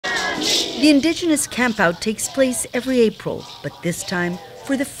The Indigenous campout takes place every April, but this time,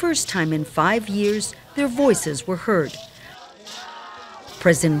 for the first time in 5 years, their voices were heard.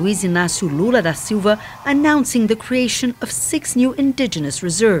 President Luiz Inacio Lula da Silva announcing the creation of 6 new indigenous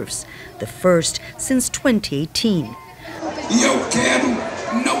reserves, the first since 2018.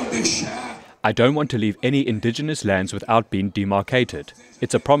 I don't want to leave any indigenous lands without being demarcated.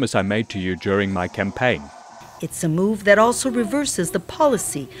 It's a promise I made to you during my campaign. It's a move that also reverses the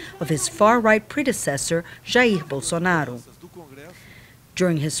policy of his far-right predecessor, Jair Bolsonaro.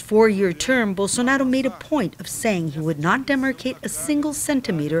 During his 4-year term, Bolsonaro made a point of saying he would not demarcate a single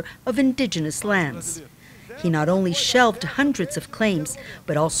centimeter of indigenous lands. He not only shelved hundreds of claims,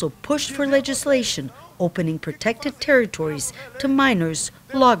 but also pushed for legislation opening protected territories to miners,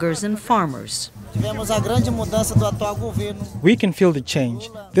 loggers, and farmers. We can feel the change.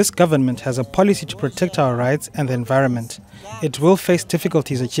 This government has a policy to protect our rights and the environment. It will face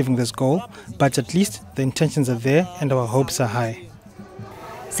difficulties achieving this goal, but at least the intentions are there and our hopes are high.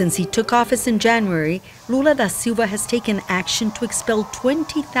 Since he took office in January, Lula da Silva has taken action to expel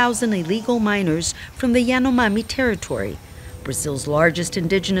 20,000 illegal miners from the Yanomami territory. Brazil's largest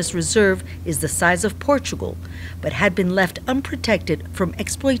indigenous reserve is the size of Portugal, but had been left unprotected from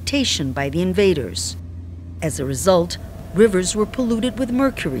exploitation by the invaders. As a result, rivers were polluted with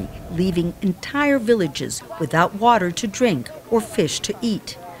mercury, leaving entire villages without water to drink or fish to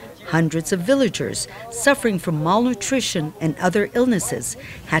eat. Hundreds of villagers, suffering from malnutrition and other illnesses,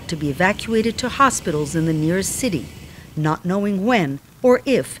 had to be evacuated to hospitals in the nearest city, not knowing when or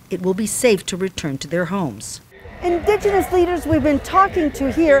if it will be safe to return to their homes. Indigenous leaders we've been talking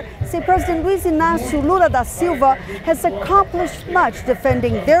to here say President Luiz Inacio Lula da Silva has accomplished much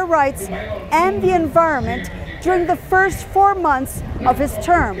defending their rights and the environment during the first 4 months of his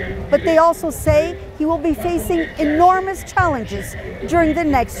term. But they also say he will be facing enormous challenges during the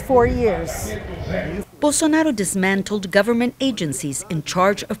next 4 years. Bolsonaro dismantled government agencies in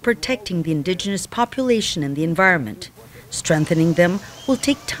charge of protecting the indigenous population and the environment. Strengthening them will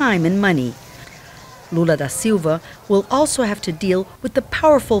take time and money. Lula da Silva will also have to deal with the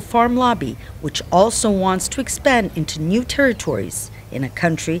powerful farm lobby, which also wants to expand into new territories in a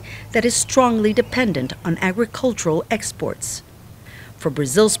country that is strongly dependent on agricultural exports. For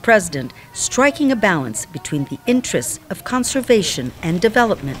Brazil's president, striking a balance between the interests of conservation and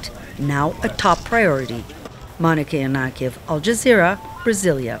development, now a top priority. Yanakiev, Al Jazeera,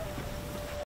 Brasilia.